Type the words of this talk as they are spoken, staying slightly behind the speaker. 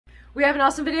We have an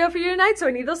awesome video for you tonight, so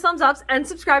I need those thumbs ups and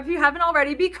subscribe if you haven't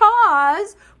already,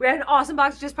 because we had an awesome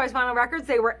box of Just Price Vinyl Records.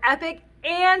 They were epic,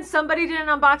 and somebody did an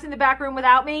unboxing in the back room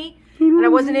without me, and I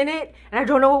wasn't in it, and I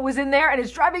don't know what was in there, and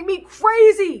it's driving me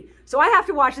crazy. So I have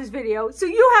to watch this video, so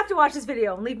you have to watch this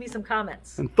video and leave me some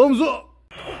comments. And thumbs up.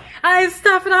 Hi, it's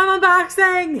Steph, and I'm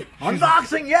unboxing.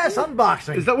 Unboxing, yes,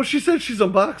 unboxing. Is that what she said? She's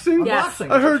unboxing? Yes.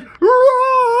 Unboxing. I heard roar.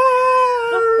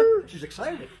 She's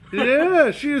excited.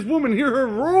 Yeah, she is woman. Hear her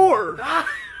roar.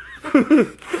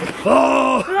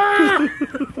 Oh.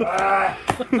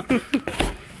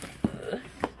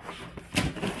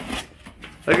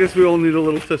 I guess we all need a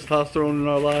little testosterone in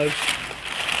our lives.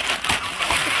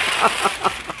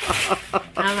 I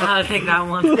don't know how to take that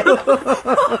one.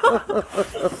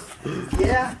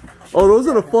 Yeah. Oh, those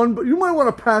are the fun, but you might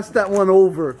want to pass that one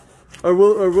over. Or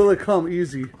will it come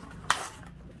easy?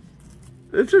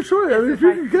 It's your choice. I mean, if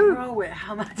you can get it.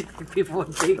 How much do you think people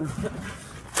would be?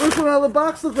 This one out of the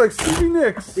box looks like Stevie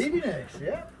Nicks. Stevie Nicks,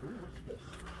 yeah.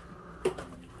 What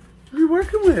are you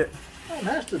working with? Oh,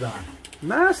 Mastodon.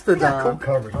 Mastodon. They got cool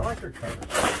covers. I like their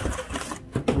covers.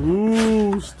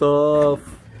 Ooh, stuff.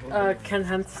 Ken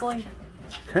Hensley?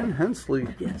 Ken Hensley.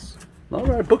 Yes. All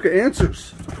right, book of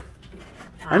answers.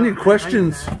 I need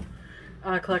questions.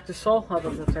 Collector's Soul. I'll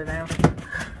look upside down.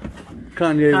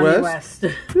 Kanye West.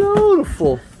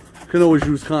 Beautiful. Can always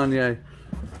use Kanye.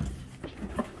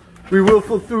 We will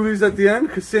flip through these at the end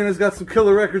because Santa's got some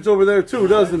killer records over there too,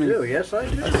 doesn't he? Yes, I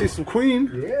do. I see some Queen.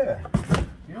 Yeah.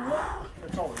 You know what?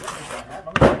 That's all the records I have.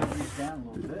 I'm going to these down a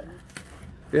little bit.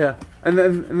 Yeah, and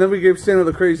then we gave Santa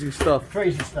the crazy stuff.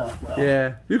 Crazy stuff. Well,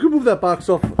 yeah, you can move that box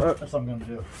off. that's what I'm going to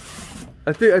do.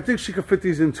 I think she could fit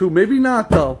these in too. Maybe not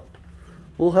though.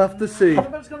 We'll have to see. I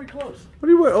bet it's going to be close. What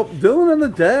do you wear? Oh, Dylan and the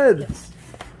Dead. Yes.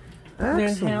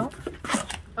 Excellent. Van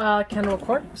Halen. Cannibal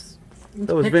Corpse.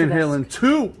 That was Van Halen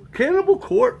 2. Cannibal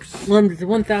Corpse.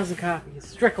 1,000 copies.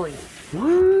 Strictly.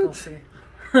 We'll What? see.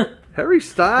 Harry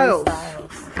Styles. Harry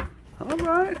Styles. All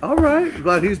right, all right.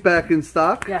 Glad he's back in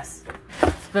stock. Yes.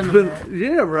 It's been a bit.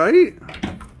 Yeah, right.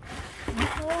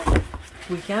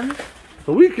 Weekend.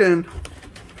 The weekend.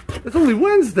 It's only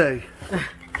Wednesday,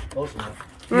 Close enough.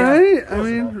 right? Yeah, I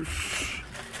mean,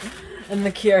 And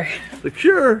The Cure. The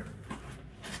Cure.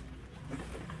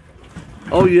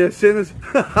 Oh yeah, Santa's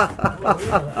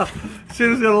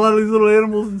Santa's got a lot of these little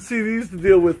animals and CDs to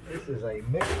deal with. This is a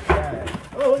mixed bag.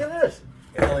 Oh, look at this.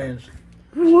 Aliens.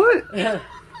 What?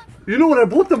 You know what I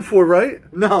bought them for, right?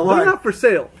 No, They're not for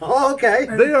sale. Oh, okay.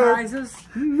 They are. Prizes?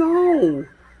 No,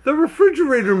 the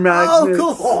refrigerator magnets.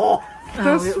 Oh, cool.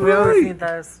 That's we always right. need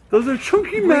those. Those are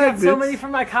chunky We got magnets. so many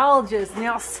from my colleges, and they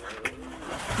all suck.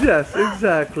 Yes,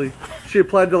 exactly. She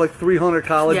applied to like 300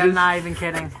 colleges. Yeah, not even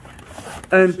kidding.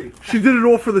 And she did it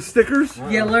all for the stickers?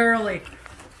 Yeah, literally.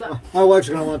 My wife's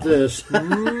going to want this.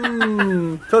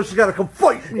 So she's got to come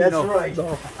fight. You That's know. right.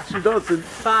 No, she doesn't.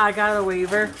 But I got a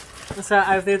waiver. So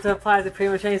I was able to apply to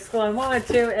pretty much any school I wanted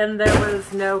to, and there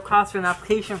was no cost for an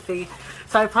application fee.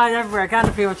 So I applied everywhere. I got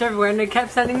it pretty much everywhere, and they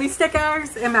kept sending me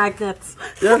stickers and magnets.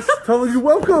 Yes, telling you,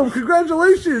 welcome,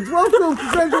 congratulations, welcome,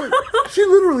 congratulations. She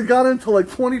literally got into like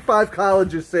 25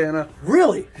 colleges, Santa.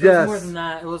 Really? Yes. More than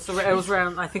that. It was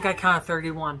around, I think I counted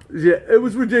 31. Yeah, it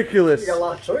was ridiculous. You got a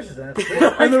lot of choices in it.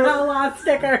 I got a lot of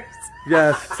stickers.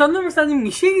 Yes. Some of them were sending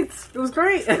me sheets. It was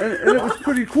great. And it was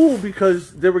pretty cool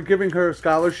because they were giving her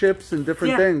scholarships and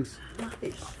different things. Nice.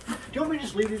 Do you want me to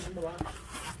just leave these in the box?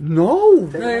 No.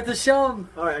 No, you have to show them.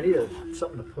 All right, I need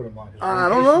something to put them on. I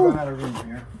don't know. Run out of room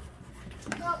here.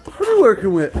 What are you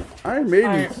working with? Iron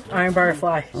Maiden. Iron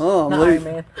Barfly. Oh, I'm Not late. Iron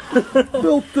Man.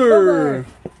 Filter.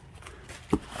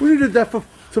 We needed that to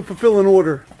fulfill an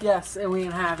order. Yes, and we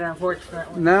didn't have it,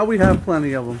 unfortunately. Now we have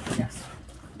plenty of them. Yes.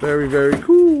 Very, very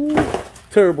cool.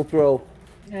 Terrible throw.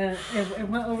 It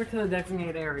went over to the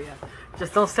designated area.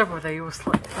 Just don't step with it, you will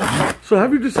slip. So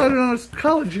have you decided on a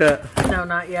college yet? No,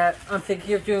 not yet. I'm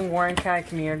thinking of doing Warren County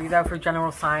Community, though, for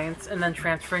general science, and then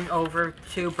transferring over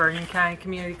to Bergen County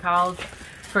Community College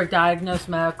for diagnosed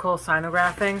medical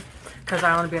sonographing, because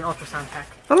I want to be an ultrasound tech.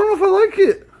 I don't know if I like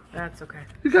it. That's okay.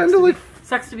 You got into like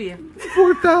Sucks to be you.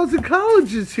 4,000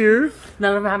 colleges here.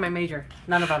 None of them have my major.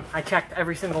 None of them. I checked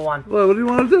every single one. Well, what do you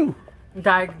want to do?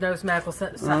 Diagnosed medical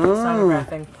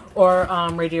sonographing or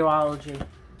radiology.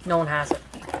 No one has it.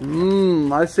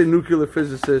 I say nuclear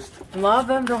physicist. A lot of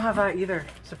them don't have that either,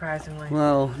 surprisingly.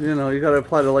 Well, you know, you got to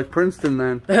apply to like Princeton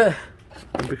then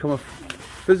and become a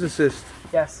physicist.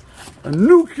 Yes. A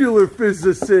nuclear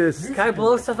physicist. Guy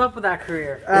blow stuff up with that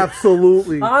career.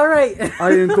 Absolutely. All right.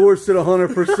 I endorse it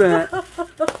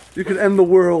 100%. You can end the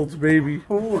world, baby.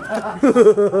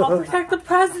 I'll protect the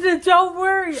president. Don't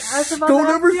worry. Don't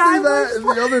ever say that and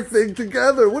the other thing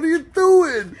together. What are you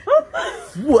doing?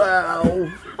 Wow.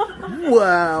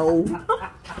 Wow.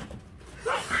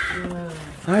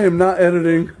 I am not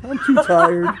editing. I'm too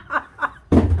tired.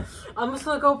 I'm just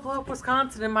gonna go blow up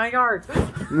Wisconsin in my yard.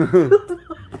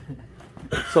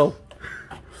 So,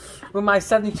 with my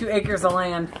 72 acres of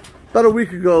land. about a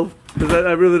week ago, because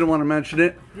I really didn't want to mention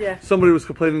it. Yeah. Somebody was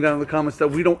complaining down in the comments that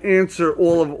we don't answer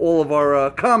all of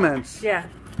our comments. Yeah.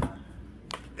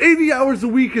 80 hours a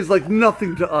week is like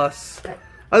nothing to us.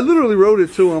 I literally wrote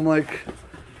it to him like,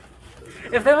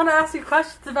 if they want to ask you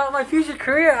questions about my future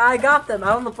career, I got them.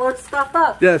 I want to blow stuff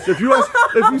up. yes, if you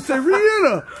say,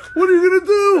 Rhianna, what are you going to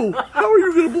do? How are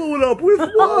you going to blow it up? With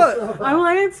what? I will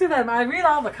answer them. I read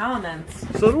all the comments.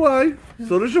 So do I.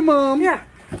 So does your mom. Yeah.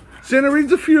 Santa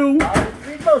reads a few. I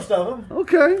read most of them.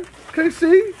 Okay. Okay,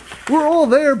 see? We're all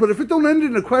there, but if it don't end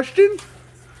in a question,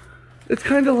 it's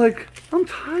kind of like, I'm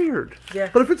tired. Yeah.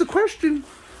 But if it's a question,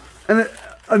 and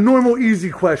a normal, easy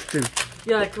question,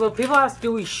 Yeah, like, well, people ask,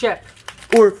 do we ship?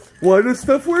 or why does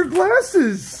Steph wear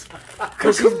glasses?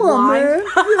 Because Come on, man.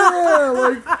 Yeah,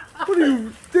 like, what are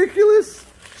you, ridiculous?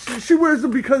 She wears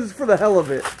them because it's for the hell of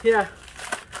it. Yeah.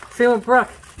 Same with Brooke.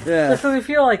 Yeah. Just doesn't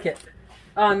feel like it.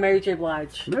 Mary J.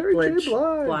 Blige. Mary J.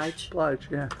 Blige. Blige,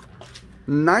 yeah.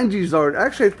 90s art.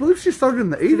 Actually, I believe she started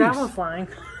in the 80s. See, that one's flying.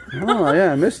 Oh,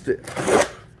 yeah, I missed it.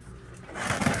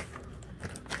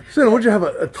 Santa, would you have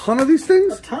a ton of these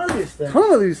things? A ton of these things.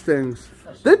 Ton of these things.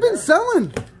 They've been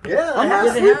selling. Yeah, I'm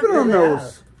not they sleeping have. on They those.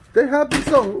 have. They have been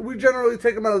selling. We generally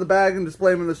take them out of the bag and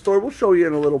display them in the store. We'll show you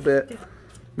in a little bit.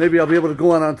 Maybe I'll be able to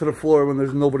go on onto the floor when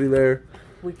there's nobody there.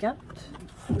 Weekend?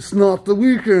 It's not the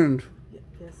weekend.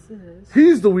 Yes, it is.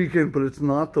 He's the weekend, but it's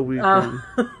not the weekend.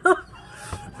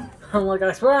 I'm like,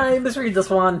 I swear I misread this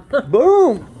one.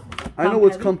 Boom! I know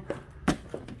what's Pumpkin. come.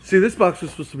 See, this box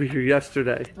was supposed to be here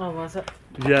yesterday. Oh, was it?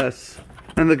 Yes.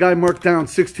 And the guy marked down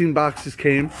 16 boxes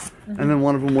came, and then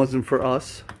one of them wasn't for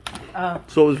us. Oh,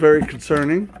 So it was very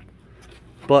concerning.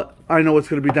 But I know it's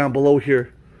going to be down below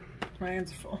here. my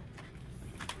hands are full.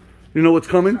 You know what's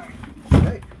coming?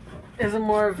 Hey, Is it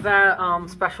more of that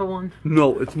special one?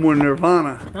 No, it's more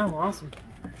Nirvana. Oh, awesome.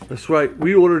 That's right.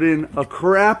 We ordered in a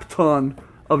crap ton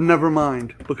of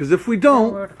Nevermind. Because if we Oh,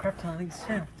 don't, we're a crap ton of these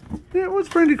too. yeah, well, it's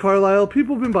Brandy Carlisle.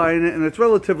 People have been buying it, and it's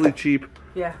relatively cheap.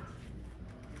 Yeah.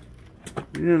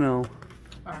 You know.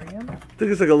 Ariana? I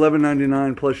think it's like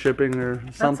 $11.99 plus shipping or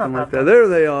something not like bad. that. There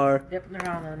they are. Yep, they're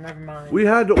on there. Never mind. We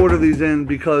had to order these in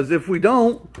because if we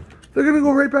don't, they're going to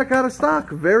go right back out of stock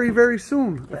very, very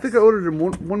soon. I think I ordered them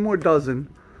one more dozen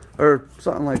or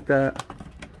something like that.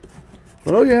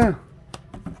 But oh yeah.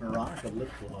 Veronica Lip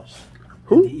Gloss.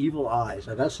 Who? The Evil Eyes.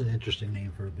 Now, that's an interesting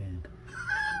name for a band.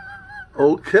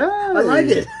 Okay. I like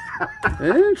it.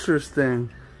 Interesting.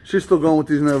 She's still going with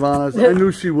these Nirvanas. I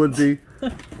knew she would be.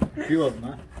 A few of them,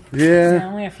 huh? Yeah, Yeah.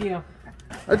 only a few.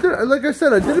 I did. Like I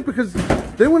said, I did it because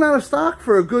they went out of stock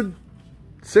for a good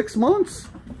 6 months.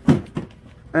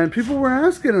 And people were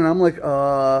asking, and I'm like,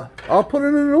 I'll put it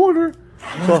in an order.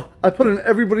 So I put in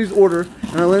everybody's order,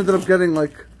 and I ended up getting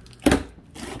like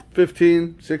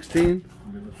 15, 16.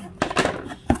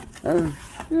 And,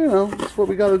 you know, that's what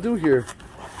we got to do here.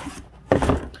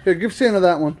 Here, give Santa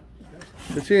that one.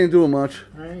 Because he ain't doing much.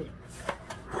 Right.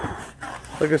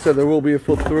 Like I said, there will be a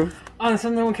flip through. Oh, and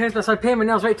something no one cares about. So I painted my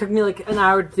nails right. It took me like an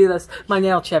hour to do this. My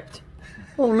nail chipped.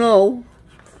 Oh no.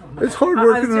 It's hard I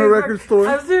was working in a doing record work- store.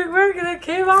 I was doing work and it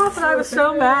came off and I was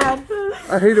so mad.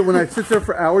 I hate it when I sit there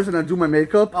for hours and I do my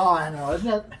makeup. Oh, I know,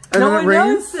 isn't it? And No then it one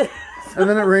rains. knows. And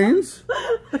then it rains.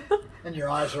 And your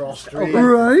eyes are all straight.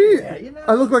 Right? Yeah, you know.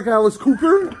 I look like Alice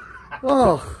Cooper.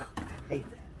 Oh, Hate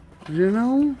you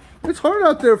know, it's hard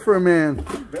out there for a man.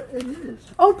 that. It is.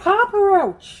 Oh, Papa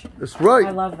Roach. That's I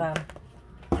right. love them.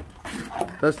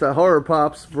 That's that Horror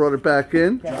Pops brought it back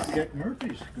in. Dropkick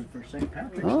Murphys, good for St.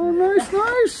 Patrick's Oh, Day. nice,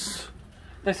 nice.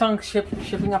 Their song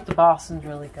Shipping Up to Boston's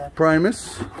really good.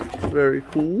 Primus, very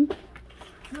cool.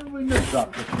 Nobody knows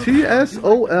Dropkick Murphys.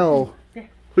 TSOL.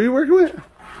 Who you working with?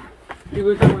 You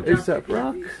were doing A$AP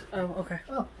Rock. Oh, okay.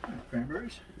 Oh,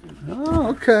 cranberries. Oh,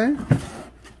 okay.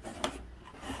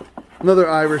 Another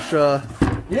Irish Yeah,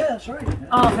 that's right. Yeah.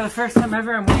 Oh, for the first time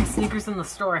ever, I'm wearing sneakers in the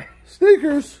store.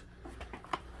 sneakers.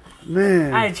 I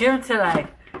Man. had gym today,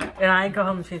 and I didn't go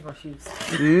home to change my shoes.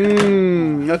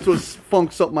 That's what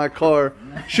funks up my car.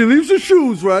 She leaves her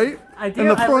shoes, right? I do. In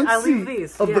the front I leave seat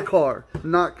these, of yeah. the car.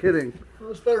 Not kidding.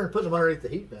 Well, it's better than putting them underneath the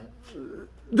heat vent.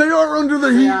 They are under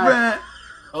the heat Yeah. vent.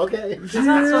 Okay. It's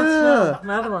not so Yeah. small.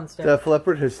 My other ones do. Def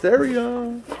Leppard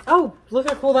Hysteria. Oh, look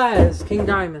how cool that is. King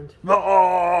Diamond.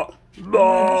 Oh,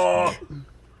 What?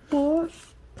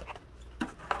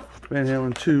 Van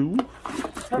Halen 2. Cage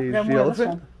the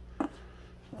Elephant.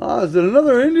 Is it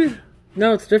another indie?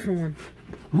 No, it's a different one.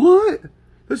 What?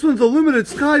 This one's a limited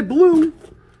sky blue.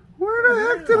 Where the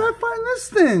heck did I find this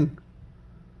thing?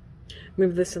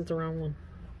 Maybe they sent the wrong one.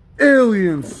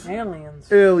 Aliens.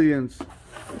 Aliens. Aliens.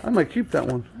 I might keep that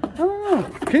one. I don't know.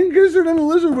 King Gizzard and the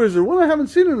Lizard Wizard. One I haven't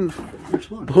seen in.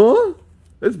 Which one? Huh?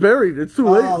 It's buried. It's too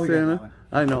late, we got that Santa. one.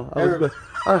 I know.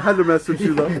 I had to mess with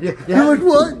you though. Yeah. You're like,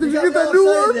 what? Did you get that new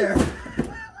one? There.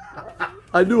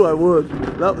 I knew I would.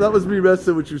 That was me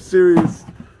messing with you. Serious.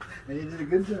 And you did a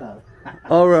good job.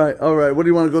 All right. What do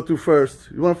you want to go through first?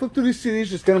 You want to flip through these CDs?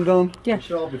 Just get them done. Yeah.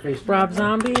 Should all be facing Rob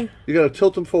Zombie. You got to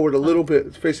tilt them forward a little bit.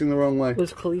 It's facing the wrong way.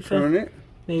 Was Khalifa. Turn it.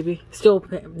 Maybe. Still,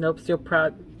 nope, still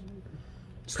Proud.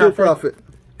 Still Prophet.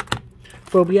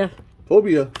 Phobia.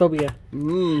 Phobia.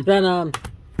 Then,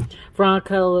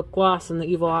 Veronica Lip Gloss and the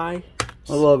Evil Eye.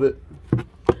 I love it.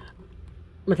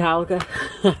 Metallica.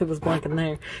 I was blanking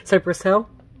there. Cypress Hill.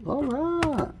 All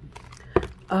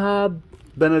right.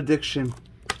 Benediction.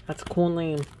 That's a cool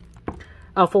name.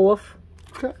 Alpha Wolf.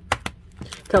 Okay.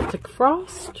 Celtic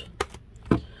Frost.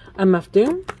 MF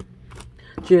Doom.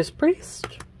 Judas Priest.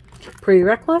 Pretty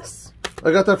Reckless.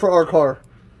 I got that for our car.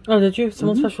 Oh, did you?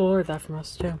 Someone special ordered that from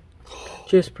us, too.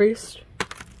 Judas Priest.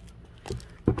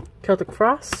 Celtic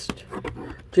Frost.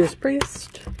 Judas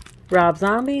Priest. Rob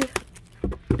Zombie.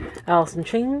 Alice in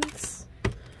Chains.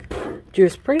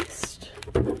 Judas Priest.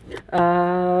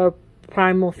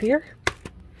 Primal Fear.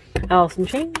 Alice in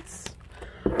Chains.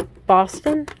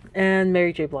 Boston. And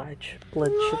Mary J. Blige.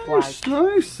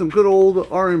 Nice. Some good old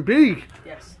R&B.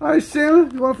 Yes. All right,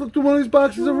 Santa, you want to flip through one of these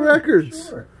boxes of records?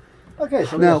 Sure. Okay,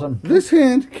 so we Now, got some. this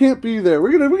hand can't be there.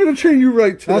 We're gonna chain you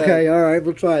right to that. Okay, all right,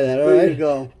 we'll try that. All There right. you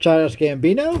go. Childish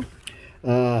Gambino,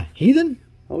 Heathen.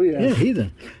 Oh yeah. Yeah,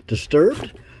 Heathen.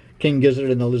 Disturbed, King Gizzard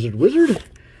and the Lizard Wizard,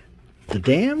 The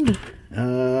Damned.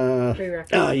 Pretty Reckless.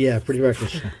 Oh yeah, Pretty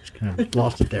Reckless. Just kind of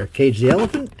lost it there. Cage the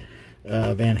Elephant,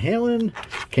 Van Halen,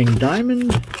 King Diamond,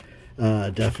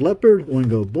 Def Leppard,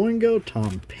 Oingo Boingo,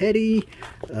 Tom Petty.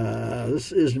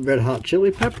 This is Red Hot Chili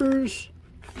Peppers.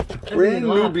 Brand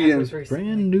Nubian.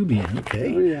 Brand Nubian,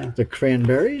 okay. Oh, yeah. The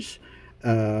Cranberries.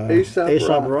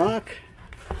 A$AP Rock.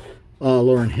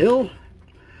 Lauryn Hill.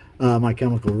 My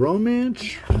Chemical Romance.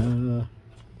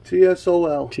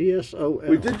 TSOL. TSOL.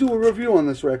 We did do a review on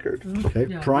this record. Okay.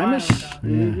 Yeah, Primus. wild,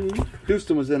 Yeah.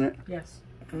 Houston was in it. Yes.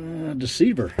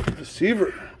 Deceiver.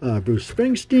 Deceiver. Bruce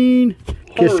Springsteen.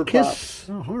 Kiss Horror Kiss. Pops.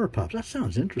 Oh, Horror Pops. That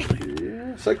sounds interesting.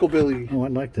 Yeah. Psychobilly. Oh,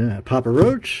 I'd like that. Papa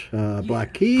Roach.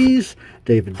 Black Keys.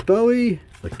 David Bowie.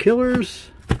 The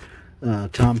Killers.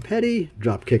 Tom Petty.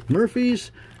 Dropkick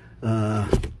Murphys.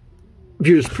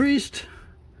 Judas Priest.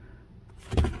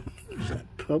 Is that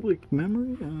Public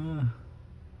Memory?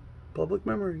 Public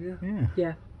Memory. Yeah. Yeah.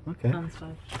 Yeah. Okay. Sounds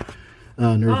fun.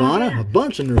 Nirvana. Oh, yeah. A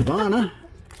bunch of Nirvana.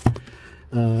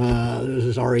 This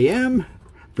is REM.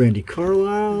 Brandy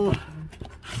Carlisle. A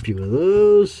few of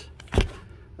those.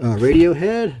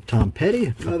 Radiohead. Tom Petty.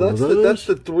 A couple No, of those. that's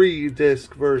the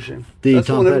 3-disc version. The That's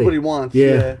the Tom one Petty. everybody wants.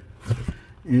 Yeah.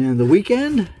 And The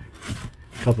Weeknd.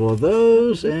 A couple of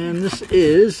those. And this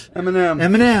is Eminem.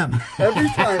 Every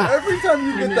time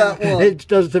you get that one. It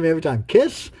does it to me every time.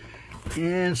 Kiss.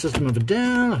 And System of a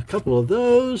Down. A couple of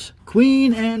those.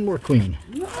 Queen and more Queen.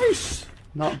 Nice.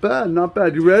 Not bad. Not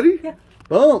bad. You ready? Yeah.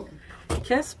 Boom.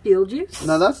 Kiss, Beetlejuice.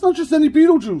 Now that's not just any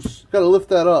Beetlejuice. Got to lift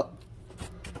that up.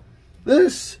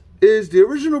 This is the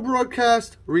original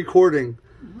broadcast recording.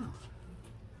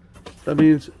 That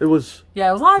means it was Yeah,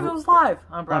 it was live. It was live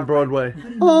on Broadway.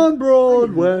 on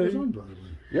Broadway. On Broadway.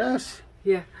 Yes.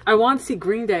 Yeah, I want to see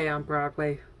Green Day on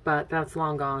Broadway, but that's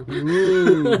long gone.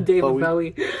 David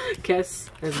Bowie, Kiss.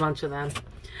 There's a bunch of them.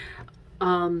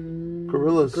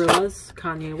 Gorillaz.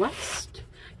 Kanye West,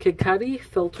 Kid Cudi,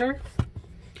 Filter,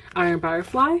 Iron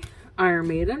Firefly, Iron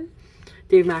Maiden,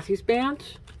 Dave Matthews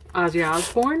Band, Ozzy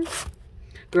Osbourne,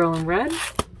 Girl in Red,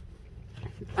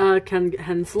 Ken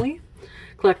Hensley,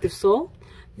 Collective Soul,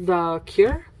 The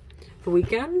Cure, The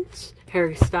Weeknd,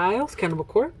 Harry Styles, Cannibal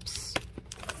Corpse,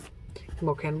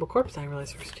 more Cannibal Corpse. I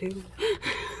realized there's two.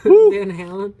 Van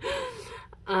Halen,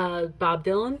 Bob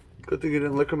Dylan. Good thing you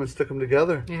didn't lick them and stick them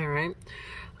together. Yeah, right.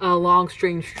 Long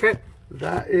Strange Trip.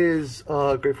 That is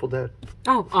Grateful Dead.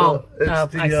 It's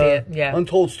I see it. Yeah.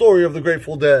 Untold Story of the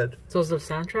Grateful Dead. So is the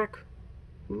soundtrack?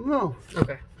 No.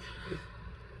 Okay.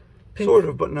 Pink. Sort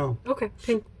of, but no. Okay.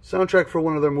 Pink. Soundtrack for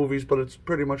one of their movies, but it's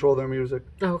pretty much all their music.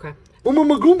 Oh, okay. Oompa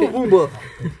Magoomba Boomba.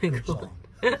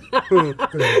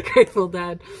 Grateful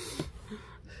Dead.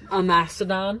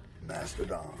 Mastodon.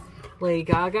 Mastodon. Lady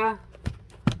Gaga.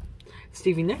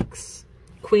 Stevie Nicks,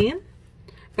 Queen,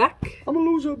 Beck, I'm a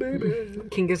loser, baby.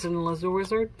 King Gizzard and Lizard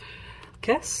Wizard,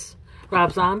 Kiss,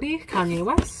 Rob Zombie, Kanye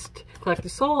West,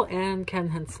 Collective Soul, and Ken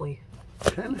Hensley.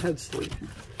 Ken Hensley.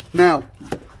 Now,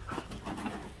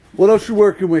 what else you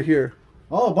working with here?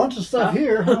 Oh, a bunch of stuff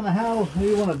here. I don't know how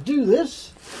you want to do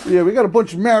this. Yeah, we got a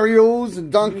bunch of Marios and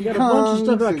Donkey We got a bunch Kongs of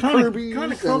stuff. I and kind Kirby's of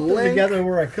and clumped them Link together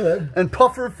where I could. and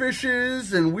puffer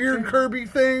fishes and weird Kirby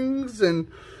things and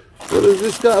what is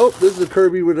this guy? Oh, this is a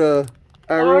Kirby with a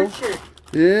arrow. Archer.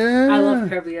 Yeah. I love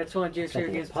Kirby. That's one of Jim's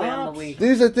favorite games to play on the Wii.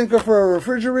 These I think are for our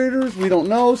refrigerators. We don't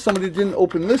know. Somebody didn't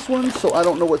open this one, so I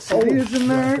don't know what CD is in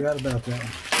Yeah, I there. forgot about that.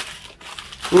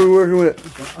 What are we working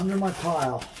with? It's under my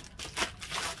pile.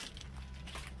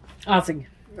 Ozzy.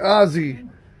 Ozzy.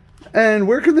 And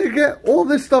where can they get all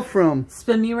this stuff from?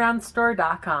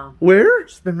 SpinMeAroundStore.com. Where?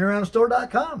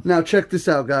 SpinMeAroundStore.com. Now check this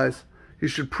out, guys. You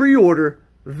should pre-order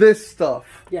this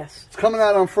stuff. Yes. It's coming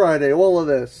out on Friday, all of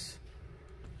this.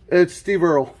 It's Steve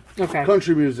Earle. Okay.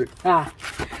 Country music.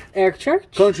 Eric Church.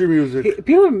 Country music.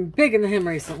 People have been big into him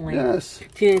recently. Yes.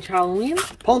 Teenage Halloween.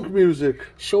 Punk music.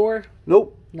 Shore.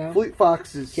 Nope. No. Fleet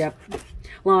Foxes. Yep.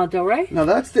 Lana Del Rey. Now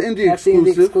that's the indie That's the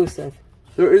exclusive. indie exclusive.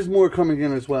 There is more coming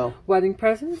in as well. Wedding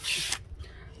Presents.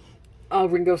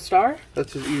 Ringo Starr.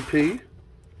 That's his EP.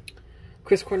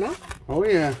 Chris Cornell. Oh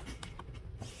yeah.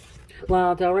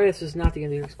 Lana Del Rey. This is not the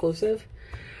indie exclusive.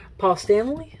 Paul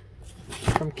Stanley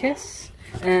from Kiss.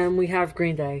 And we have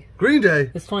Green Day. Green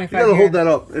Day. It's 25 You gotta here. hold that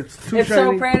up. It's too It's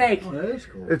shiny. so pretty. Oh, that is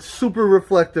cool. It's super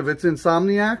reflective. It's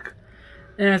Insomniac.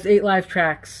 And it has 8 live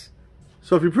tracks.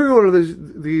 So if you pre-order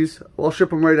these, I'll ship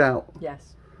them right out.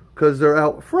 Yes. Because they're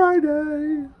out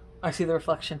Friday. I see the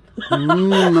reflection. Am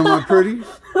I pretty?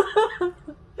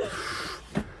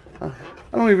 I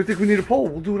don't even think we need a poll.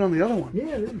 We'll do it on the other one. Yeah,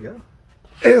 there you go.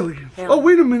 Aliens. Oh,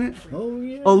 wait a minute. Oh,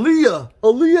 yeah. Aaliyah.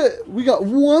 Aaliyah. We got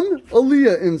one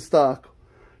Aaliyah in stock.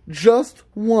 Just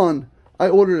one. I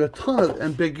ordered a ton of,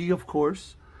 and Biggie, of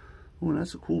course. Oh,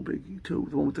 that's a cool Biggie, too.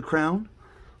 The one with the crown.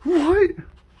 What?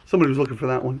 Somebody was looking for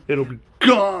that one. It'll be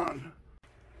gone.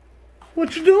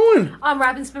 What you doing? I'm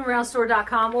wrapping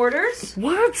SpinAroundStore.com orders.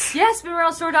 What? Yes,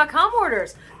 SpinAroundStore.com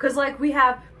orders. Because, like, we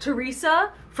have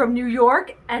Teresa from New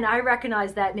York, and I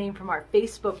recognize that name from our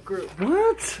Facebook group.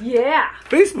 What? Yeah.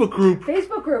 Facebook group.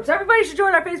 Facebook groups. Everybody should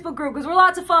join our Facebook group because we're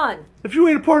lots of fun. If you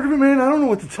ain't a part of it, man, I don't know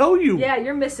what to tell you. Yeah,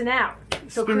 you're missing out.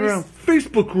 So, Spin around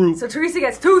Facebook group. So Teresa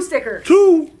gets 2 stickers.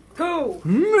 2? 2.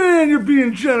 Man, you're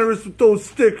being generous with those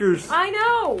stickers. I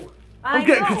know. I'm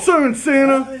getting concerned,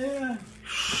 Santa. Oh, yeah.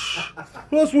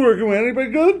 Who else we working with? Anybody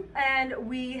good? And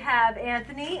we have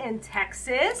Anthony in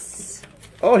Texas.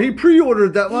 Oh, he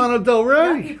pre-ordered that Lana Del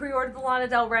Yeah, Rey. he pre-ordered the Lana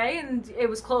Del Rey, and it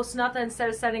was close enough that instead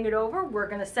of sending it over, we're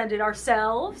going to send it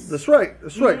ourselves. That's right.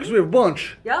 That's right, because we have a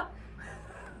bunch. Yep.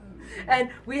 And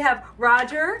we have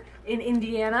Roger in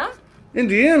Indiana.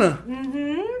 Indiana.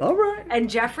 Mm-hmm. All right. And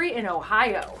Jeffrey in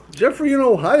Ohio. Jeffrey in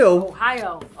Ohio.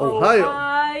 Ohio.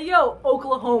 Ohio.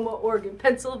 Oklahoma, Oregon,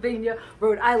 Pennsylvania,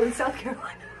 Rhode Island, South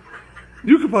Carolina.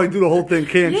 You could probably do the whole thing,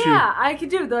 can't you? Yeah, I could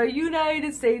do the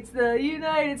United States, the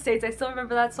United States. I still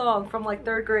remember that song from like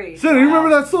 3rd grade. Santa, you remember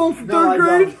that song from No, I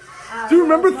 3rd grade? Do you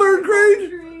remember 3rd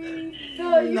grade?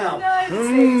 The United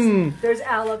States. There's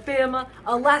Alabama,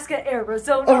 Alaska,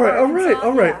 Arizona. All right, Arkansas.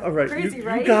 all right. Crazy, You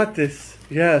right? got this.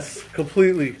 Yes,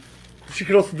 completely. She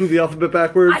could also do the alphabet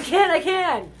backwards. I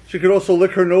can. She could also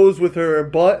lick her nose with her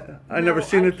butt. I never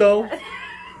seen it though.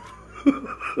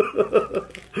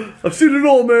 I've seen it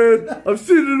all, man. I've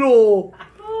seen it all.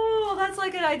 Oh, that's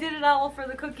like an I did it all for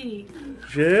the cookie.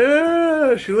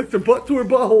 Yeah, she licked her butt to her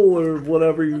butthole or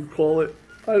whatever you call it.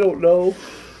 I don't know.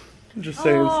 I'm just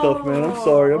saying stuff, man. I'm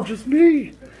sorry. I'm just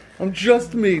me. I'm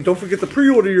just me. Don't forget to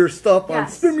pre-order your stuff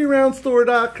Yes. on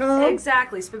SpinMeAroundStore.com.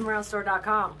 Exactly,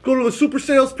 SpinAroundStore.com. Go to the super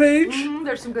sales page,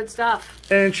 There's some good stuff.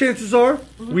 and chances are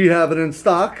we have it in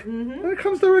stock, and it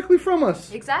comes directly from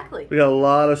us. Exactly. We got a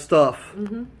lot of stuff.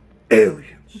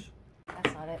 Aliens.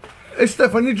 That's not it. Hey,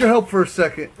 Steph, I need your help for a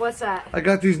second. What's that? I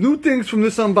got these new things from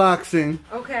this unboxing,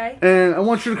 Okay. and I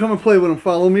want you to come and play with them.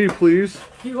 Follow me, please.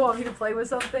 You want me to play with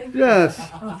something? Yes,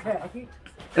 Okay.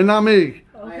 and not me.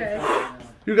 Okay.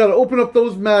 You got to open up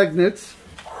those magnets.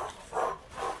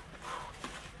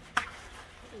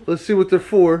 Let's see what they're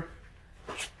for.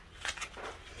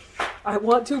 I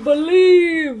want to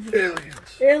believe.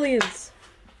 Aliens. Aliens.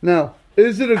 Now,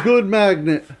 is it a good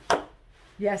magnet?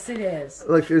 Yes, it is.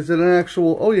 Like, is it an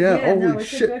actual... Oh, yeah. Yeah, no, Holy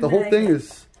it's a shit. good The whole thing magnet.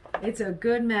 is... It's a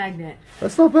good magnet.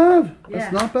 That's not bad. Yeah.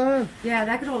 That's not bad. Yeah,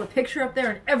 that could hold a picture up there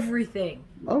and everything.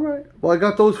 All right. Well, I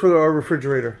got those for our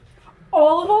refrigerator.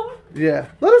 All of them? Yeah.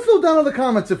 Let us know down in the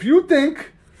comments if you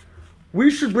think We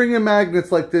should bring in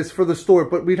magnets like this for the store,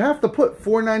 but we'd have to put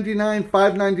 $4.99,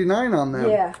 $5.99 on them.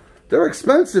 Yeah. They're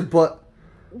expensive, but...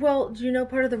 Well, do you know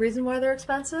part of the reason why they're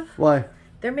expensive? Why?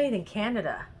 They're made in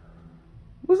Canada.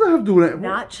 What does that have to do with it?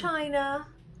 Not China.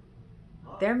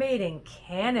 They're made in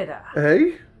Canada.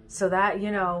 Hey? So that,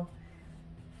 you know,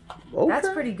 Okay. that's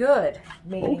pretty good.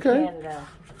 Made in Canada.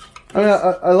 I mean,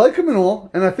 I like them and all,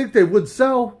 and I think they would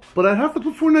sell, but I'd have to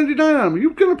put $4.99 on them.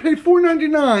 You're going to pay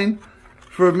 $4.99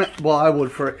 for a... Well, I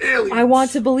would for aliens. I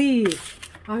want to believe.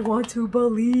 I want to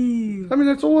believe. I mean,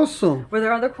 that's awesome. Were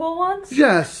there other cool ones?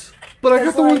 Yes. But I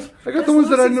got the ones. I got the ones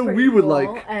that I knew we would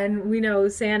like. And we know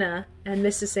Santa and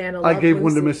Mrs. Santa. I gave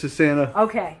one to Mrs. Santa.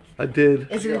 Okay. I did.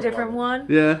 Is it a different one?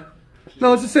 Yeah.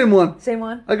 No, it's the same one. Same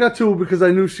one? I got two because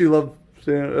I knew she loved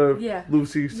Santa,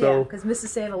 Lucy. So. Yeah, because Mrs.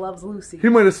 Santa loves Lucy. He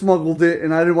might have smuggled it,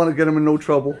 and I didn't want to get him in no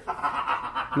trouble.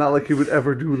 Not like he would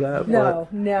ever do that. No,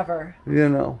 but, never. You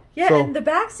know. Yeah, so. and the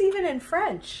back's even in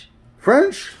French.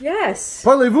 French? Yes.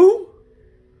 Parlez-vous?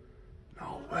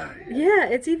 No way. Yeah,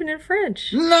 it's even in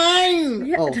French. 9!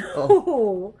 Yeah.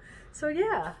 Oh. So,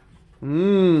 yeah.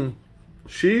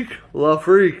 Chic, la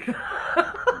freak.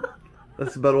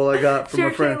 That's about all I got from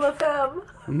my French. La femme.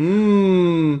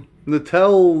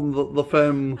 Natel la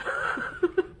femme.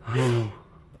 Oh.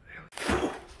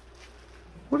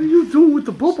 What are you doing with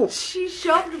the bubble? She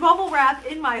shoved bubble wrap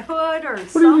in my hood or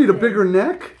something. What do you need, a bigger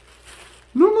neck?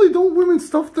 Normally, don't women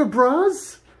stuff their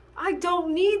bras? I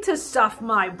don't need to stuff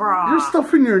my bra. You're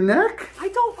stuffing your neck? I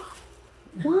don't.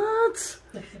 What?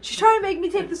 She's trying to make me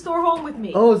take the store home with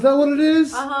me. Oh, is that what it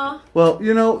is? Uh-huh. Well,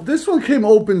 you know, this one came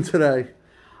open today.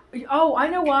 Oh, I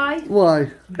know why.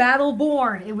 Why? Battle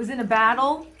born. It was in a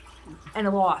battle, and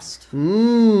it lost. Well,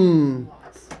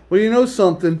 you know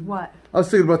something? What? I was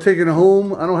thinking about taking it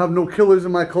home. I don't have no killers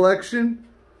in my collection.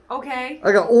 Okay.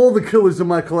 I got all the killers in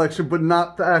my collection, but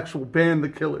not the actual band, The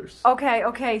Killers.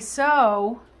 Okay,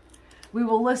 so we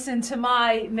will listen to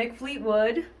my Mick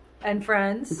Fleetwood and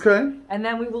friends. Okay. And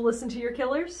then we will listen to your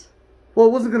killers? Well,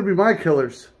 it wasn't going to be my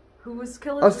killers. Who was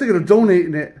killers? I was thinking of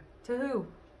donating it. To who?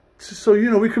 So,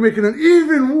 you know, we can make it an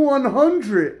even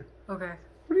 100. Okay.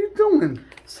 What are you doing?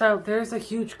 So, there's a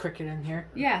huge cricket in here.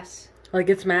 Yes. Like,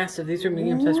 it's massive. These are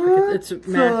medium-sized crickets. It's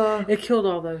massive. It killed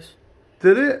all those.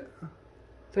 Did it?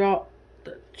 They're all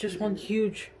just one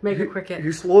huge mega cricket.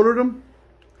 You slaughtered them?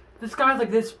 This guy's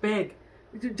like this big.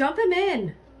 Dump him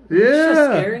in.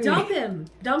 Yeah. Dump him.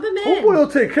 Dump him in. Homeboy will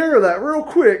take care of that real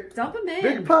quick. Dump him in.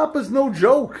 Big Papa's no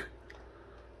joke.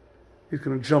 He's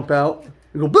going to jump out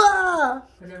and go, blah!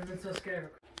 I've never been so scared.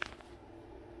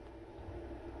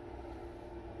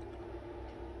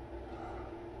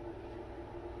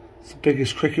 It's the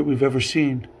biggest cricket we've ever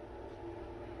seen.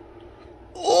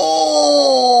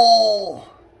 Oh!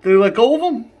 Did he let go of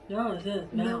him? No, it's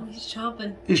it. No, he's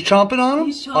chomping. He's chomping on him?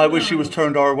 He's chomping I wish on he was him.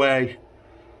 turned our way.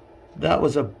 That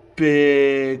was a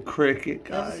big cricket,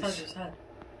 That's guys. his head.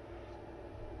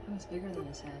 That was bigger than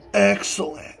his head.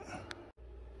 Excellent.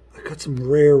 I got some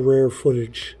rare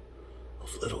footage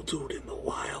of little dude in the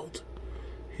wild.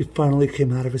 He finally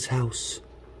came out of his house.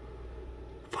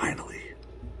 Finally.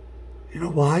 You know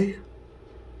why?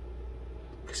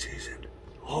 Because he's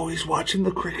always watching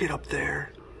the cricket up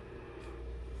there.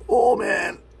 Oh,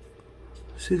 man.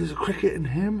 See, there's a cricket in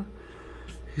him.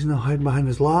 He's now hiding behind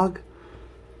his log.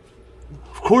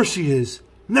 Of course he is.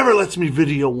 Never lets me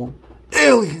video him.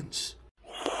 Aliens.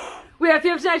 We have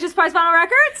 50% Just Price Vinyl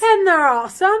Records. And they're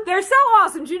awesome. They're so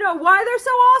awesome. Do you know why they're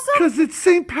so awesome? Because it's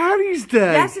St. Patty's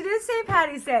Day. Yes, it is St.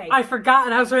 Patty's Day. I forgot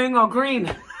and I was wearing all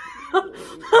green.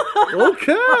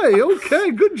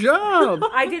 Okay, good job.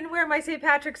 I didn't wear my St.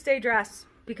 Patrick's Day dress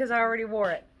because I already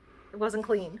wore it. It wasn't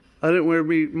clean. I didn't wear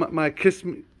my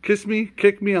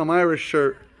kick me, I'm Irish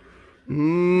shirt.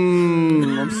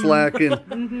 I'm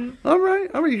slacking. All right,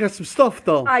 you got some stuff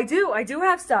though. I do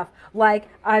have stuff. Like,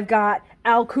 I've got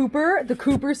Al Cooper, the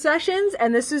Cooper Sessions,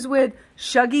 and this is with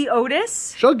Shuggy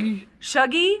Otis.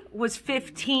 Shuggy was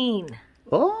 15.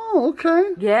 Oh,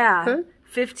 okay. Yeah. Okay.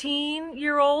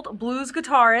 15-year-old blues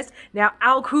guitarist. Now,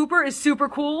 Al Cooper is super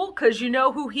cool because you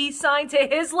know who he signed to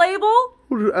his label?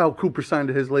 Who did Al Cooper sign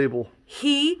to his label?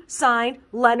 He signed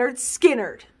Leonard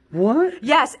Skinnerd. What?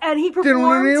 Yes, and he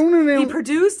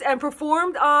produced and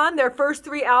performed on their first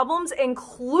 3 albums,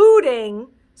 including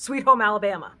Sweet Home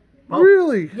Alabama.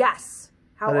 Really? Yes.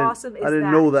 How awesome is that? I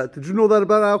didn't know that. Did you know that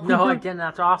about Al Cooper? No, I didn't.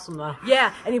 That's awesome, though.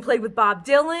 Yeah, and he played with Bob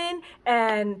Dylan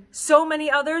and so many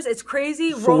others. It's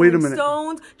crazy. So wait a Rolling minute.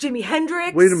 Stones, Jimi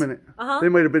Hendrix. Wait a minute. They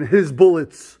might have been his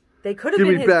bullets They could have Give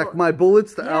been Me his Back My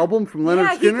Bullets, the album from Leonard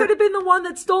Yeah, Skinner. he could have been the one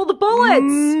that stole the bullets.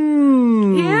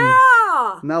 Mm.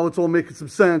 Yeah. Now it's all making some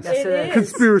sense. Yes, it is.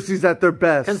 Conspiracies at their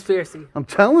best. Conspiracy. I'm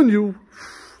telling you.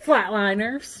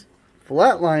 Flatliners.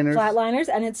 Flatliners. Flatliners,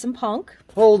 and it's some punk.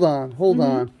 Hold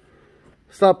on.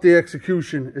 Stop the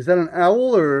execution. Is that an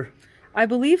owl or I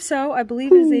believe so. I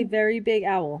believe it is a very big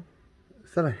owl.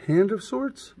 is that a hand of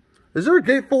sorts? Is there a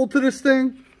gatefold to this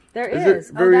thing? There Is is.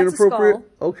 it very that's inappropriate? A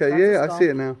skull. Okay, That's a yeah, I skull. see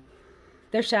it now.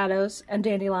 They're shadows and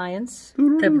dandelions.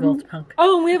 Typical punk.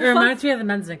 Oh, and we have It a fun, reminds me of the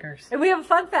Menzinkers. and we have a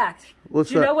fun fact. What's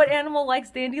Do you that? know what animal likes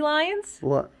dandelions?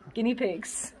 What? Guinea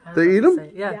pigs. They eat them?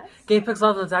 Yeah. Yes. Guinea pigs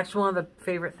love them. It's actually one of the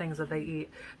favorite things that they eat.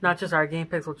 Not just our guinea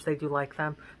pigs, which they do like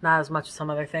them. Not as much as some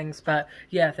other things. But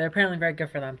yeah, they're apparently very good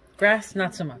for them. Grass,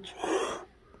 not so much.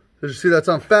 Did you see that's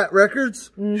on Fat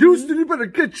Records? Houston, you better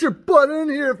get your butt in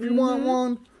here if you want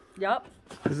one. Yep.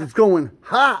 Because it's going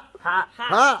hot. Hot.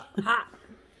 Hot. Hot.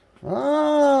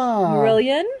 Ah.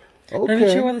 Brilliant. Okay. Let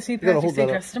me show where the St. You gotta Patrick's hold Day that up.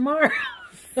 dress tomorrow.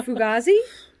 Fugazi.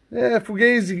 Yeah,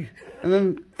 Fugazi. And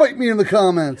then fight me in the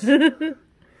comments. All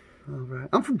right.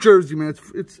 I'm from Jersey, man.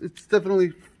 It's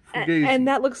definitely Fugazi. And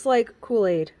that looks like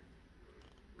Kool-Aid.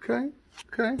 Okay.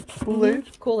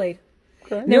 Kool-Aid. Kool-Aid.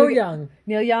 Okay. Neil Young.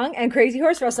 Neil Young and Crazy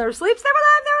Horse for us never sleeps. They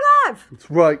were live.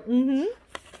 That's right.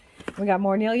 We got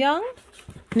more Neil Young.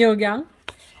 Neil Young.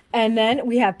 And then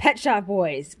we have Pet Shop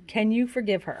Boys. Can you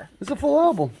forgive her? It's a full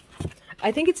album.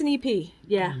 I think it's an EP.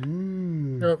 Yeah.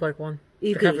 They look like one.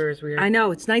 EP. The cover is weird. I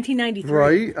know. It's 1993.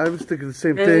 Right? I was thinking the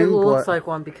same It thing, looks but like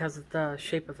one because of the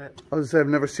shape of it. I was I've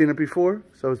never seen it before,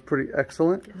 so it's pretty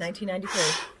excellent.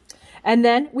 1993. And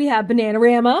then we have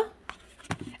Bananarama.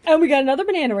 And we got another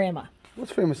Bananarama.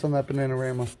 What's famous on that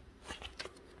Bananarama?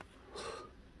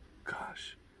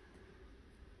 Gosh.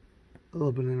 I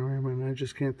love Bananarama, and I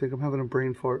just can't think. I'm having a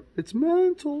brain fart. It's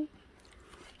mental.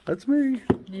 That's me.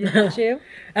 Got you?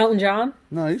 Elton John?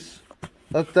 Nice.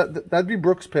 That'd be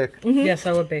Brooke's pick. Yes,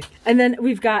 that would be. And then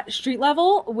we've got Street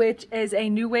Level, which is a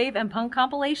new wave and punk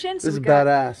compilation. So This is we've got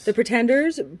badass. The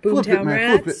Pretenders, Flip it, Boomtown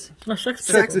man. Flip Rats, it. Oh, Sex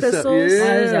Check Sex this out. Pistols. Yeah.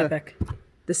 That is epic.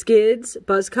 The Skids,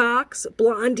 Buzzcocks,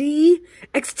 Blondie,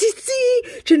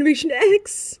 XTC, Generation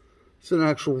X. It's an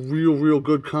actual real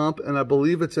good comp, and I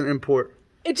believe it's an import.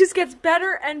 It just gets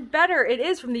better and better. It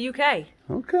is from the UK.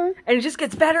 Okay. And it just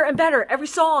gets better and better. Every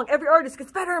song, every artist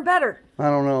gets better and better. I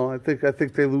don't know. I think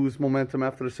they lose momentum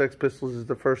after the Sex Pistols is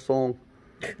the first song.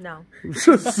 No.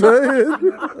 Just saying.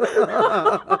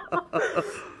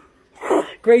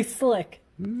 Grace Slick.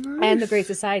 And The Great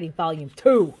Society, Volume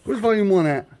 2. Where's Volume 1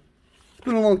 at? It's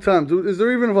been a long time. Is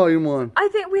there even a Volume 1? I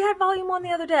think we had Volume 1 the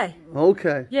other day.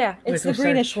 Okay. Yeah, it's the Let's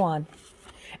greenish search. one.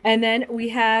 And then we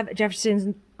have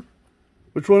Jefferson's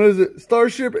Which one is it?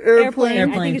 Starship, Airplane?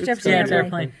 Airplane. I think it's Jefferson Yeah, it's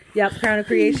Airplane. Airplane. Yep, Crown of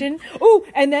Creation. Oh,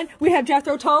 and then we have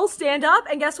Jethro Tull, Stand Up,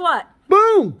 and guess what?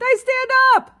 Boom! They stand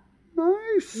up!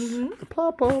 Nice. The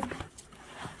pop-up.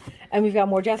 And we've got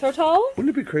more Jethro Tull.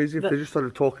 Wouldn't it be crazy if they just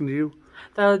started talking to you?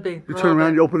 That would be. You turn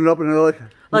around, you open it up, and they're like,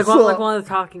 Like "What's up?" one of the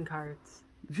talking cards.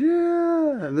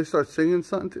 Yeah, and they start singing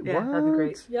something. Yeah, that'd be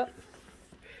great. Yep.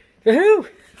 Woohoo!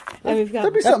 And we've got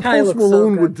That'd be That something pie Post looks so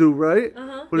Malone good. would do, right?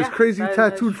 With his Yeah, crazy that's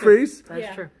tattooed true. face. That's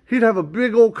Yeah. true. He'd have a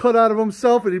big old cutout of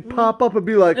himself, and he'd pop up and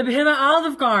be like, It'd be him at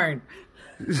Olive Garden.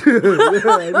 Did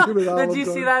Did you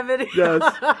see that video?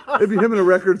 Yes. It'd be him in a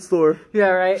record store. Yeah,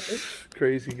 right?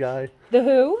 Crazy guy. The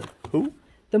Who. Who?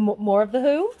 More of The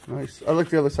Who. Nice. I like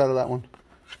the other side of that one.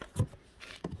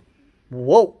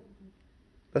 Whoa.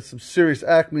 That's some serious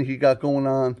acne he got going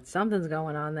on. Something's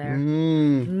going on there.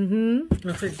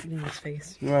 Looks like in his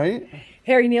face. Right?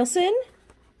 Harry Nilsson,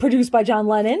 produced by John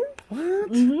Lennon. What?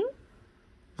 Is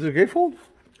it a gatefold?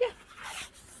 Yeah.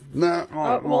 Nah.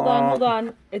 Oh, hold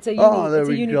on. It's a uni. Oh, there it's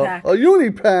a we uni go. pack. A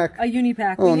uni pack. A uni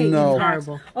pack. Oh, We hate no. uni packs.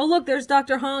 Horrible. Oh, look, there's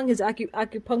Dr. Hong, his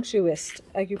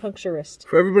acupuncturist.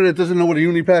 For everybody that doesn't know what a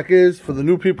uni pack is, for the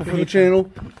new people from the channel,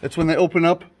 it's when they open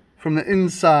up from the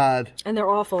inside. And they're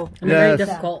awful. And they're very Yes.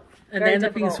 difficult. And Very they end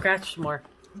up being difficult. scratched more.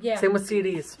 Yeah. Same with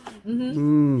CDs.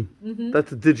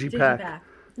 That's a digi pack. Digipack.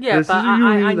 Yeah, This but is a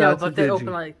uni, I know, that's a but they digi.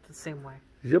 open like the same way.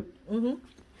 Yep.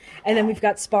 And then we've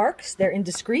got Sparks. They're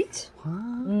indiscreet.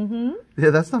 Yeah,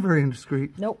 that's not very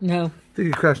indiscreet. Nope. No. I think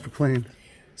he crashed the plane.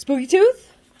 Spooky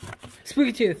Tooth.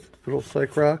 Spooky Tooth. Good old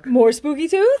psych rock. More Spooky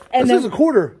Tooth. And This is then a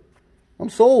quarter. I'm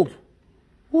sold.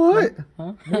 What?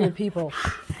 weird people.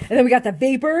 And then we got the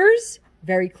Vapors.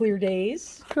 Very Clear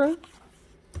Days. Okay.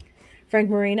 Frank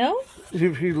Marino. He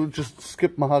just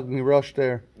skipped Mahogany Rush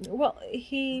there. Well,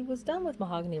 he was done with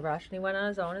Mahogany Rush and he went on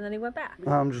his own and then he went back.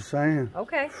 I'm just saying.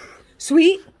 Okay.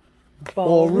 Sweet.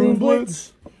 Ballroom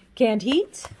Blitz. Canned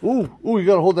Heat. Ooh, you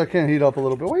gotta hold that can heat up a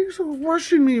little bit. Why are you so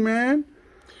rushing me, man?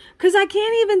 Because I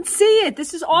can't even see it.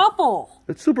 This is awful.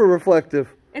 It's super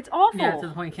reflective. It's awful. Yeah, to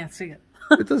the point you can't see it.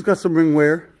 It does got some ring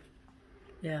wear.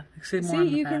 Yeah, you see more See, on the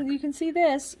you back. can see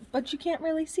this, but you can't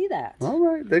really see that. All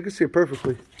right, they can see it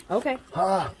perfectly. Okay.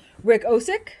 Ah, Rick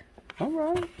Osick. all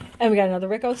right. And we got another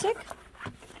Rick Osick.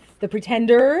 The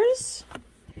Pretenders.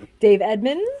 Dave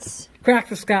Edmonds. Crack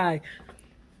the sky.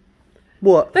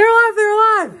 What? They're alive. They're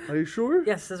alive. Are you sure?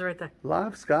 Yes, this is right there.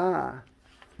 Live sky.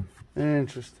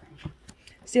 Interesting.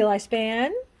 Steel Eye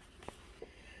Span.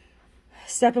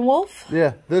 Steppenwolf.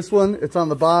 Yeah, this one, it's on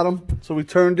the bottom, so we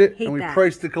turned it Hate and we that.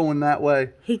 priced it going that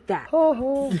way. Hate that.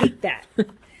 Oh, Hate that.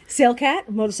 Sailcat.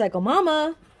 Motorcycle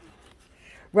Mama.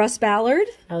 Russ Ballard.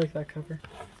 I like that cover.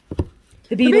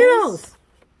 The Beatles.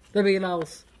 The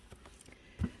Beatles.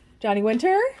 Johnny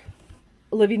Winter.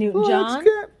 Olivia let's Newton-John.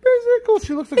 get physical.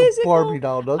 She looks like Physical. a Barbie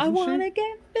doll, doesn't I she? want to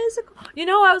get physical. You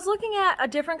know, I was looking at a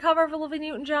different cover of Olivia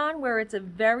Newton-John where it's a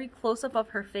very close-up of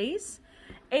her face,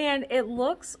 and it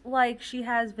looks like she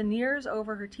has veneers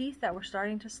over her teeth that were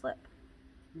starting to slip.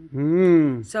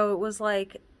 So it was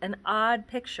like an odd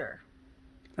picture.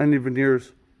 I need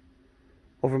veneers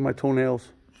over my toenails.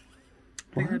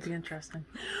 I think that'd be interesting.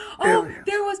 Oh,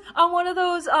 there was on one of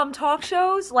those talk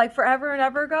shows, like forever and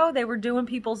ever ago, they were doing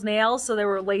people's nails. So there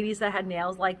were ladies that had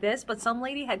nails like this, but some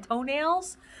lady had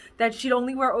toenails that she'd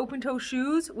only wear open-toe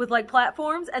shoes with like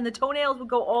platforms, and the toenails would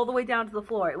go all the way down to the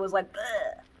floor. It was like,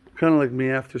 ugh. Kind of like me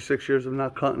after 6 years of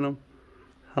not cutting them.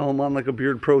 How I'm on like a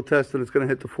beard protest and it's going to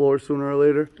hit the floor sooner or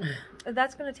later.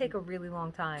 That's going to take a really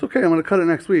long time. It's okay, I'm going to cut it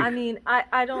next week. I mean,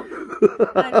 I don't think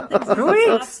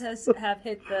the have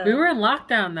hit the. We were in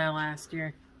lockdown there last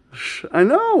year. I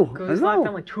know. It I was locked down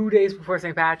know. like 2 days before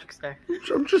St. Patrick's Day.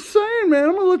 I'm just saying, man.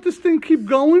 I'm going to let this thing keep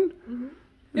going.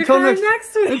 You're coming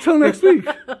next week. Until next week.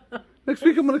 Next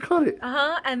week I'm going to cut it.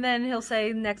 And then he'll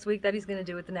say next week that he's going to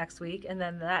do it the next week, and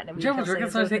then that. Do you know how much work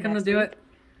it's going to take him to do it?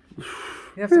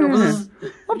 You have to go.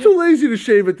 I'm too lazy to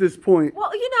shave at this point.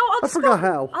 Well, you know, I forgot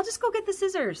how. I'll just go get the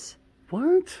scissors.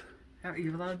 What? How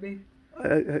you allowed to be?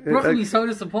 I Brooke would be so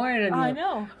disappointed in you. I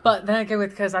know. But then I go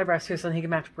with Kaz eyebrows too, so then he can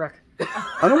match Brooke.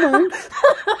 I don't mind.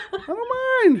 I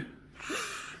don't mind.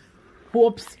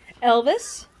 Whoops.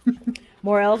 Elvis.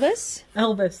 More Elvis.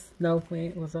 Elvis. No,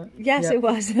 wait, was that? Yes, Yep. it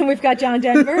was. And we've got John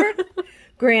Denver,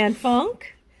 Grand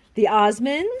Funk, the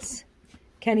Osmonds,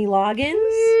 Kenny Loggins,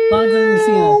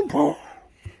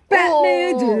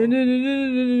 Batman.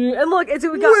 And look, it's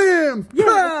we got Wham!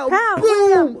 Pow! pow,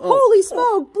 Boom! blam, holy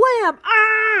smoke, blam,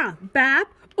 ah, bap,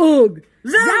 ugh,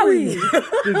 zowie.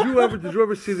 Did you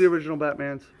ever see the original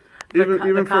Batmans? Even the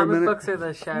for a comic minute. books or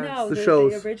the shows? No, The the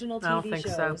shows. original I don't TV think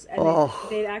so. shows. And Oh.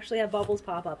 they'd actually have bubbles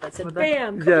pop up that said, Would they?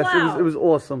 bam, Yes, kapow. it was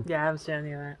awesome. Yeah, I haven't seen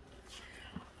any of that.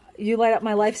 You Light Up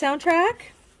My Life soundtrack,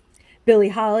 Billie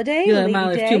Holiday, You Lady let my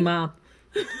life Day. too, Mom.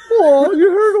 Oh, you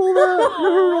heard all that? You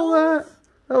heard all that?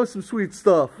 That was some sweet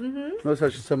stuff. Notice how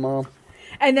she said, "Mom."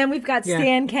 And then we've got Yeah.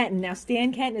 Stan Kenton. Now,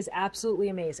 Stan Kenton is absolutely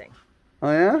amazing.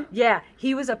 Oh yeah? Yeah,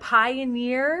 he was a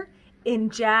pioneer in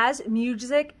jazz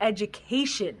music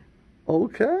education.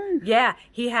 Okay. Yeah,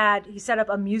 he set up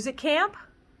a music camp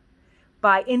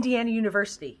by Indiana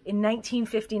University in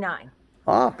 1959.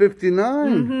 Ah,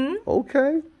 59.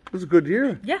 Okay. It was a good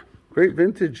year. Yeah. Great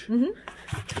vintage.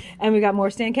 And we got more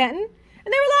Stan Kenton.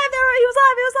 And they were live.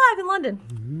 He was live in London.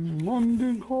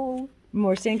 London Hall.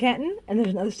 More Stan Kenton. And there's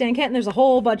another Stan Kenton. There's a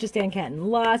whole bunch of Stan Kenton.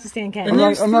 Lots of Stan Kenton.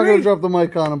 I'm not going to drop the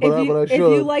mic on him, but I If should.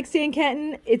 you like Stan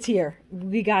Kenton, it's here.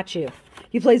 We got you.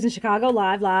 He plays in Chicago,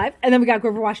 live. And then we got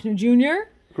Grover Washington Jr.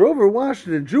 Grover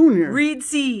Washington Jr. Reed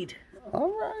Seed. All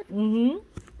right.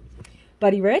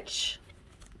 Buddy Rich.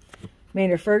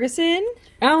 Maynard Ferguson.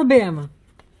 Alabama.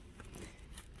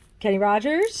 Kenny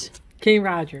Rogers. Kenny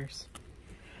Rogers.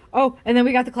 Oh, and then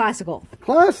we got the classical.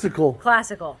 Classical.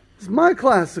 Classical. It's my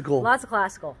classical. Lots of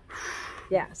classical.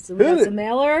 Yeah, so we Hit got it. some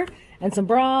Mahler and some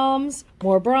Brahms,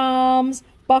 more Brahms,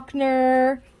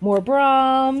 Buckner, more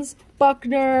Brahms,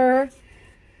 Buckner,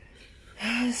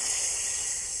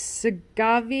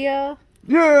 Segovia.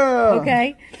 Yeah.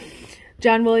 Okay.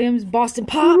 John Williams, Boston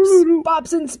Pops,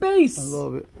 Pops in Space. I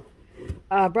love it.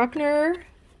 Bruckner,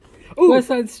 West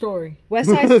Side Story. West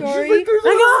Side Story. I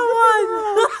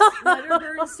got one! Leonard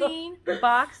Bernstein,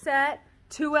 box set,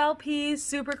 2 LPs,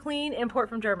 super clean, import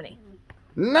from Germany.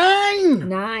 9.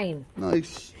 9.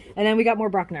 Nice. And then we got more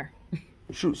Bruckner.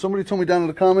 Shoot, somebody told me down in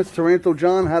the comments, Taranto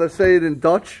John, how to say it in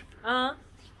Dutch. Uh-huh.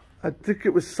 I think it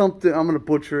was something, I'm going to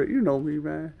butcher it. You know me,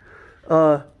 man.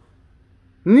 Niha.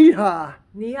 Niha.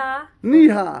 Niha.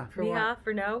 Niha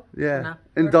for no. Yeah, No.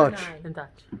 in Or for Dutch. 9. In Dutch.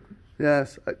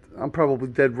 Yes, I'm probably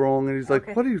dead wrong. And he's like,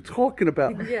 Okay. what are you talking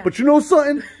about? Yeah. But you know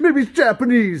something? Maybe it's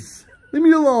Japanese. Leave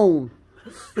me alone.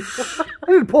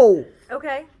 I need a poll.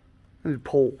 Okay. I need a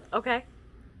poll. Okay.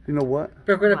 You know what?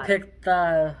 We're gonna What? pick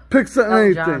the. Pick something, Elton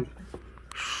anything. John.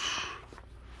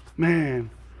 Man,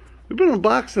 we've been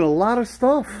unboxing a lot of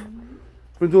stuff.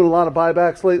 We've been doing a lot of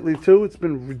buybacks lately too. It's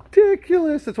been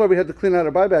ridiculous. That's why we had to clean out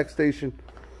our buyback station.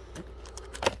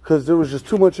 Because there was just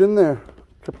too much in there.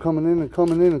 Kept coming in and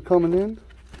coming in and coming in.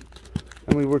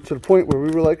 And we were to the point where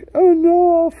we were like,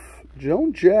 enough.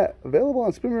 Joan Jett, available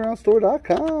on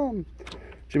spinmearoundstore.com.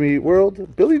 Jimmy Eat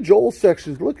World, Billy Joel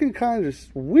sections looking kind of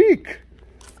weak.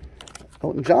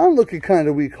 Elton John looking kind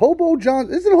of weak. Hobo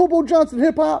Johnson, isn't Hobo Johnson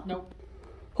hip hop? Nope.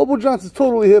 Hobo Johnson's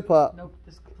totally hip hop. Nope.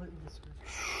 It's completely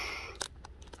different.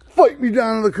 Fight me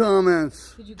down in the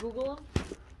comments. Did you Google him?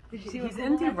 Did you see He's what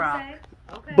Google indie had to rock.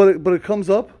 say? Okay. But it comes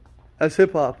up as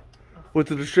hip hop with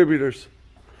the distributors.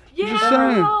 yeah, Just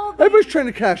saying. well, they- Everybody's trying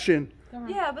to cash in.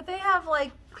 yeah, but they have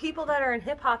like people that are in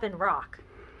hip hop and rock.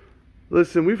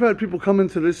 Listen, we've had people come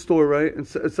into this store, right, and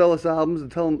sell us albums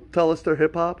and tell us they're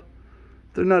hip hop.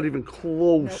 They're not even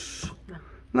close. Nope. No.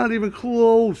 Not even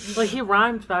close. Like he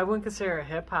rhymes, but I wouldn't consider it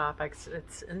hip hop. It's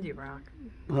indie rock.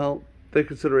 Well, they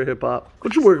consider it hip hop.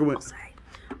 What you working with?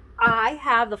 I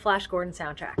have the Flash Gordon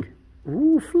soundtrack.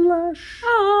 Ooh, Flash.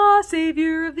 Ah,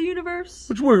 savior of the universe.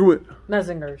 What you working with?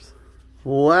 Messingers.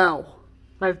 Wow.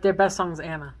 Their best song is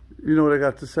Anna. You know what I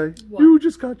got to say? What? You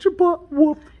just got your butt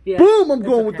whooped. Yeah, Boom, I'm it's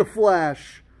going with okay. the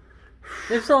Flash.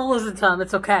 If someone listens to them,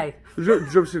 it's okay. Did you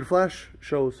ever see the Flash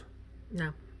shows? No.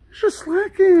 You're just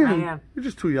slacking. I am. You're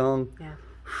just too young. Yeah.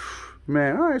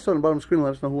 Man, all right, so on the bottom of the screen,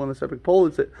 let us know who won this epic poll.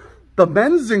 It's it. The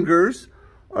Menzingers,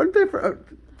 aren't they from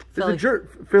Philly.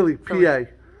 Philly, PA.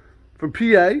 From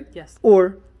PA? Yes.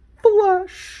 Or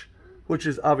Flash, which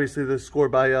is obviously the score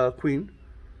by Queen.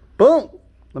 Boom.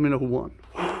 Let me know who won.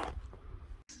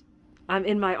 I'm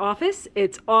in my office.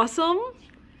 It's awesome.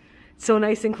 So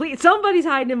nice and clean. Somebody's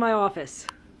hiding in my office.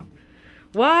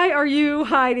 Why are you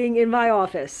hiding in my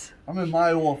office? I'm in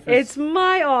my office. It's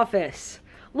my office.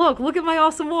 Look at my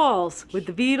awesome walls with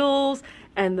the Beatles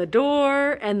and the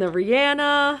door and the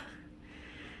Rhianna.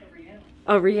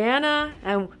 A Rhianna.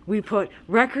 And we put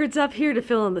records up here to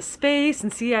fill in the space.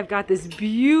 And see, I've got this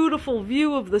beautiful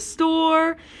view of the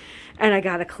store. And I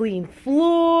got a clean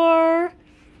floor.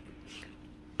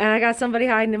 And I got somebody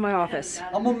hiding in my office.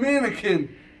 I'm a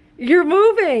mannequin. You're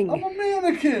moving. I'm a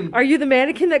mannequin. Are you the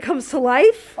mannequin that comes to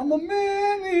life? I'm a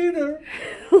man-eater.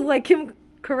 Like Kim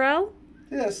Carell?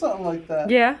 Yeah, something like that.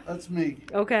 Yeah. That's me.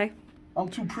 Okay. I'm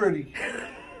too pretty.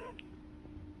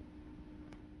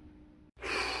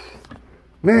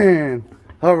 Man.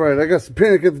 All right, I got some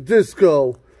Panic at the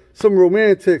Disco. Some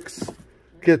Romantics.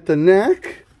 Get the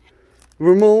Knack.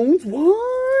 Ramones.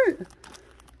 What?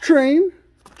 Train.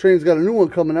 Train's got a new one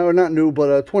coming out. Or not new, but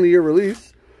a 20-year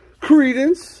release.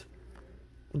 Credence.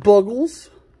 Buggles.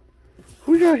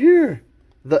 Who we got here?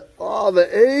 The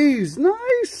A's.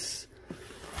 Nice.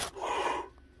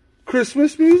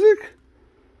 Christmas music.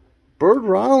 Bird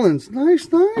Rollins.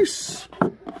 Nice. I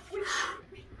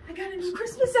got a new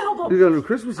Christmas album. You got a new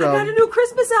Christmas album? I got a new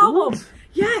Christmas album. What?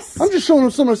 Yes. I'm just showing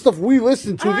them some of the stuff we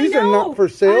listen to. These are not for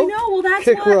sale. I know. Well, that's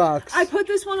Kick why Rocks. I put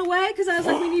this one away because I was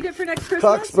like, we need it for next Christmas.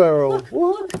 Cock Sparrow. Look,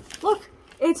 What? look.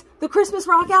 It's the Christmas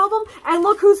rock album, and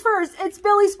look who's first. It's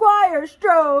Billy Squire.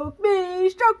 Stroke me,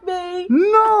 stroke me.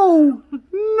 No.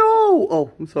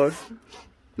 Oh, I'm sorry.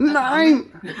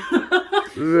 9.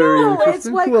 Very No, it's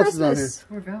interesting. White Who else is on here? Christmas.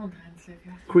 Or Valentine's Day.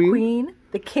 Queen,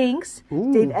 the Kinks,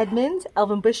 Ooh. Dave Edmunds,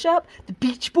 Elvin Bishop, the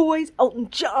Beach Boys, Elton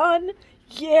John.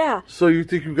 Yeah. So you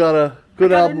think you got a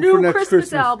good Got a album new for next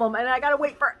Christmas album, and I gotta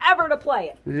wait forever to play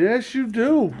it. Yes, you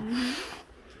do.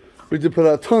 We did put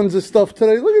out tons of stuff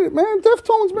today. Look at it, man.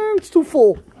 Deftones, man. It's too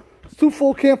full. It's too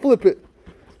full. Can't flip it.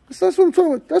 That's what I'm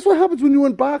talking about. That's what happens when you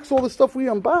unbox all the stuff we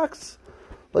unbox.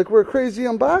 Like we're crazy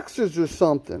unboxers or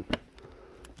something.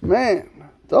 Man.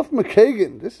 Duff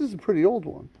McKagan. This is a pretty old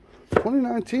one.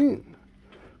 2019.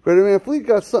 Greater Man Fleet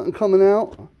got something coming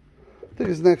out. I think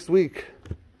it's next week.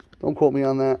 Don't quote me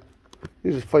on that.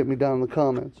 You just fight me down in the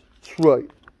comments. That's right.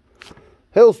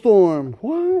 Hailstorm.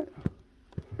 What?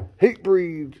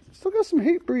 Hatebreed. Still got some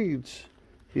Hatebreeds.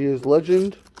 He is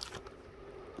legend.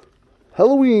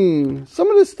 Halloween. Some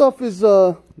of this stuff is,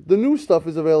 the new stuff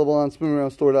is available on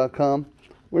spinmearoundstore.com.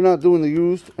 We're not doing the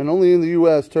used and only in the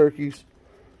U.S. turkeys.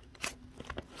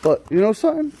 But, you know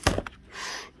something?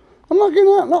 I'm not getting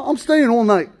out. No, I'm staying all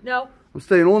night. No. I'm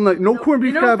staying all night. No corned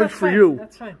beef cabbage that's for fine. you.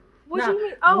 That's fine. What No. do you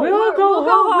mean? Oh, We'll go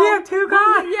home. We have 2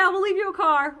 cars. Yeah, we'll leave you a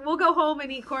car. We'll go home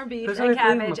and eat corned beef There's and always leave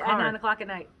him a cabbage at car. 9 o'clock at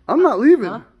night. I'm not leaving.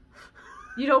 Huh?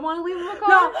 You don't want to leave him a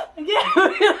car?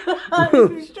 No. Yeah.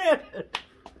 He's stranded.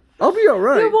 I'll be all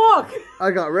right. You walk.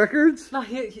 I got records. No,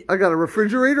 I got a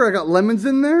refrigerator. I got lemons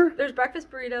in there. There's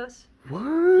breakfast burritos. What?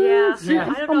 Yeah. See, I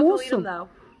don't know if I'm we'll eat them awesome. though.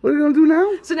 What are you gonna do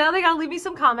now? So now they gotta leave me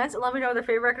some comments and let me know their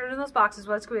favorite record in those boxes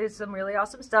was. We did some really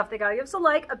awesome stuff. They gotta give us a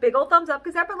like, a big old thumbs up,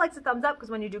 because everyone likes a thumbs up, because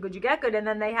when you do good, you get good, and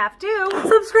then they have to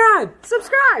Subscribe.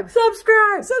 subscribe,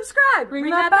 Ring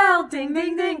ring that that bell, ding,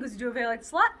 ding, ding, because you do a very like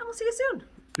slut, and we'll see you soon.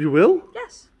 You will?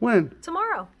 Yes, When?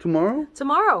 tomorrow,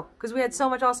 Tomorrow? because we had so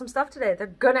much awesome stuff today. They're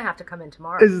gonna have to come in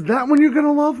tomorrow. Is that when you're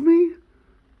gonna love me?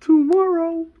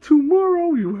 Tomorrow,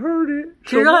 you heard it. You're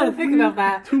She'll gonna love think me about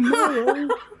that. Tomorrow.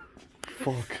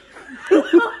 Fuck.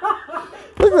 I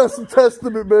got some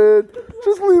testament, man.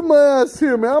 Just leave my ass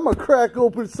here, man. I'm gonna crack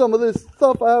open some of this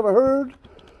stuff I haven't heard.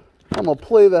 I'm gonna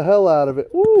play the hell out of it.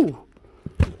 Ooh.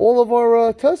 All of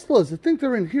our Teslas. I think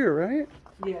they're in here, right?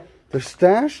 Yeah. They're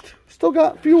stashed. Still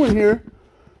got a few in here.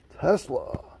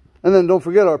 Tesla. And then don't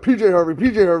forget our PJ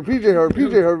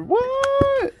Harvey.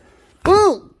 What?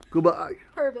 Boom. Goodbye.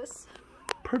 Purvis.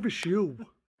 Purpose you.